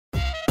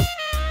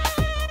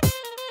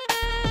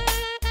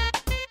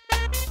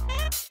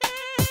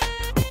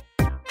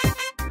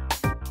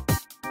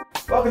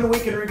welcome to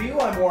Week in Review.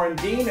 I'm Warren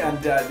Dean, and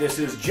this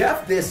is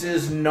Jeff. This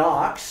is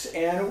Knox,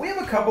 and we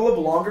have a couple of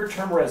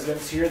longer-term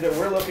residents here that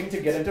we're looking to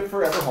get into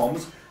forever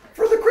homes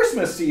for the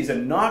Christmas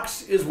season.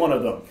 Knox is one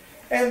of them.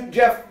 And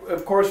Jeff,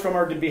 of course, from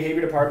our behavior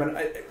department,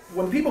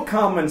 when people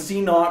come and see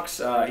Knox,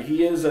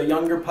 he is a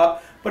younger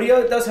pup, but he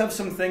does have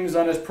some things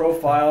on his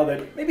profile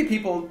that maybe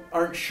people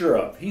aren't sure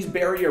of. He's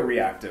barrier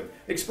reactive.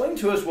 Explain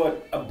to us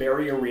what a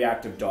barrier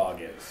reactive dog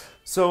is.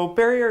 So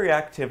barrier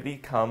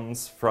reactivity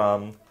comes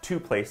from two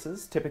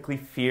places, typically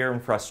fear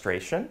and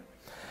frustration.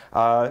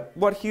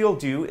 What he'll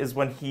do is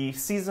when he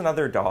sees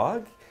another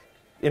dog,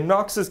 in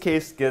Knox's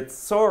case, gets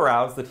so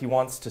aroused that he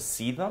wants to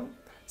see them.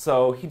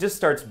 So he just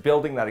starts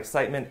building that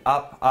excitement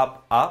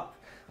up,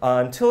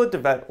 until it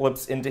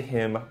develops into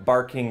him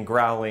barking,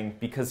 growling,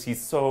 because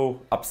he's so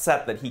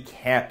upset that he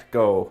can't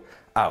go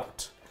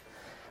out.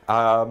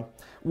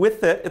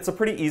 With it, it's a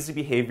pretty easy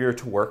behavior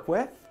to work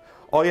with.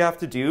 All you have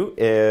to do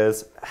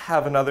is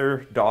have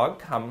another dog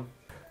come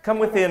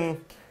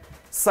within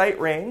sight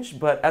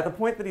range, but at the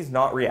point that he's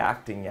not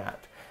reacting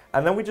yet.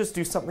 And then we just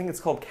do something that's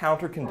called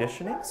counter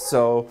conditioning.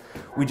 So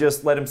we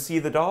just let him see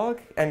the dog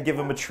and give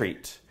him a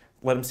treat.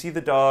 Let him see the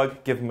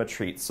dog, give him a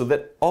treat. So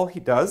that all he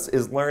does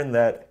is learn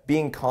that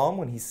being calm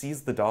when he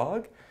sees the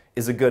dog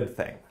is a good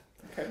thing.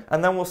 Okay.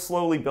 And then we'll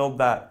slowly build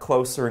that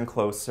closer and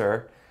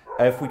closer.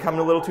 If we come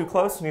a little too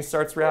close and he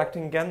starts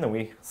reacting again, then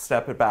we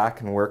step it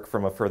back and work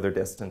from a further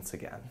distance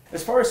again.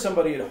 As far as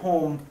somebody at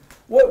home,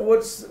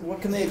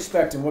 what can they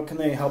expect and what can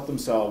they help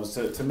themselves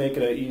to make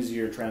it an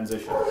easier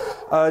transition?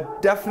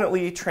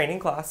 Definitely training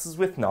classes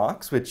with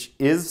Knox, which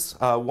is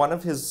one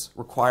of his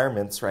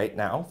requirements right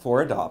now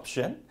for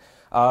adoption.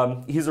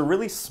 He's a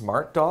really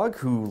smart dog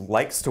who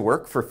likes to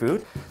work for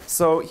food.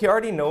 So he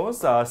already knows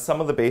some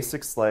of the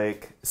basics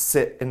like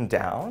sit and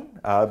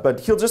down, but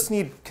he'll just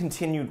need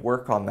continued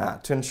work on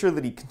that to ensure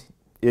that he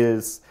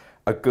is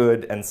a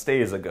good and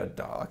stays a good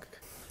dog.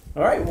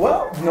 All right,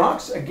 well,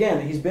 Knox,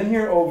 again, he's been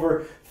here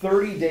over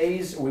 30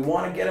 days. We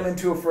want to get him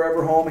into a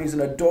forever home. He's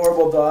an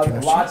adorable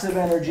dog, lots of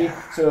energy.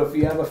 So if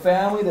you have a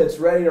family that's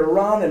ready to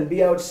run and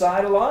be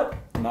outside a lot,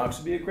 Knox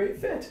would be a great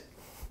fit.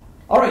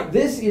 All right,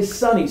 this is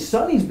Sonny.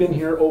 Sonny's been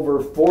here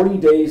over 40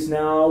 days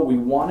now. We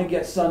want to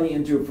get Sonny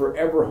into a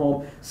forever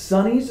home.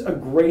 Sonny's a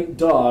great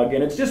dog,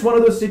 and it's just one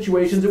of those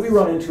situations that we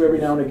run into every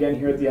now and again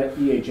here at the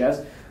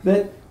EHS,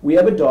 that we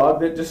have a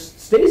dog that just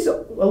stays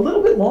a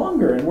little bit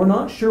longer, and we're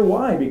not sure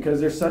why, because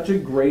they're such a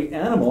great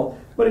animal,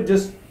 but it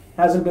just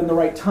hasn't been the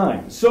right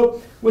time.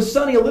 So with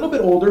Sonny a little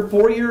bit older,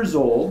 4 years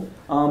old,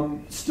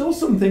 still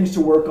some things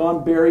to work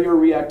on, barrier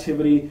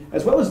reactivity,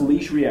 as well as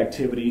leash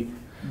reactivity.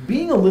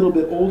 Being a little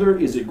bit older,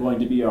 is it going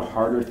to be a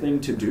harder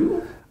thing to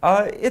do?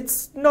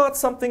 It's not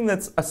something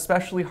that's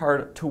especially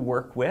hard to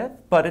work with,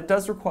 but it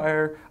does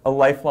require a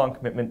lifelong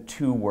commitment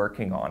to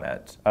working on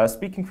it.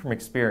 Speaking from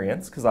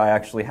experience, because I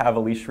actually have a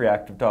leash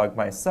reactive dog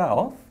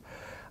myself,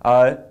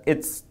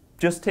 it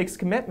just takes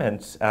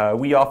commitment.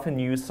 We often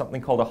use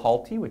something called a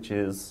halty, which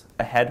is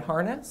a head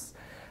harness,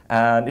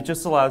 and it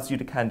just allows you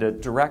to kind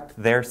of direct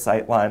their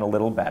sight line a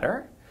little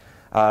better.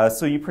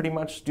 So you pretty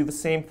much do the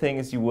same thing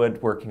as you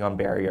would working on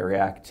barrier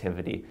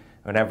reactivity.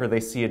 Whenever they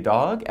see a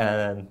dog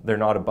and they're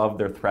not above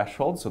their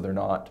threshold, so they're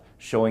not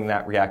showing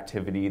that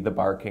reactivity, the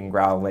barking,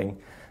 growling,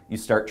 you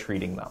start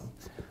treating them.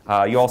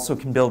 You also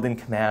can build in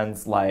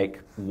commands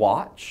like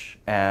watch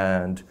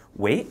and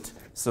wait,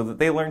 so that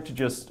they learn to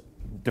just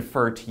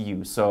defer to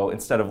you. So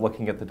instead of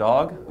looking at the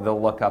dog,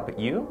 they'll look up at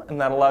you, and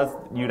that allows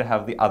you to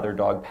have the other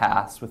dog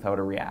pass without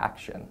a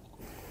reaction.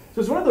 So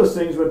it's one of those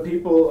things when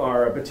people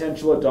are a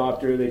potential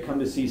adopter, they come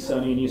to see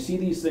Sonny, and you see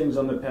these things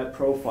on the pet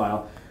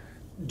profile.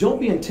 Don't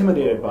be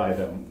intimidated by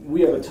them. We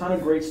have a ton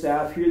of great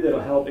staff here that'll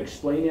help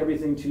explain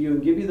everything to you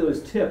and give you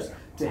those tips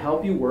to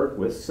help you work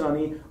with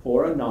Sonny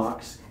or a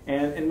Knox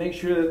and make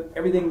sure that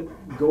everything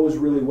goes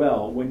really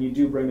well when you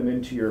do bring them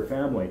into your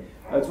family.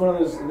 It's one of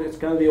those, it's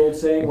kind of the old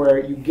saying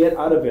where you get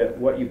out of it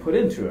what you put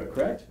into it,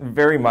 correct?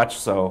 Very much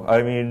so.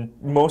 I mean,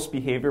 most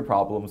behavior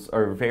problems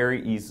are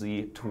very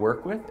easy to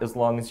work with as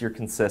long as you're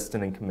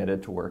consistent and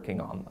committed to working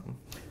on them.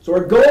 So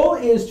our goal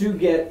is to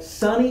get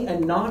Sonny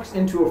and Knox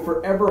into a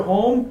forever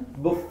home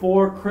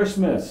before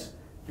Christmas.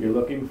 If you're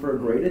looking for a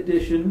great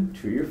addition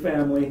to your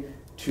family,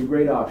 two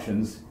great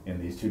options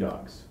in these two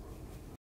dogs.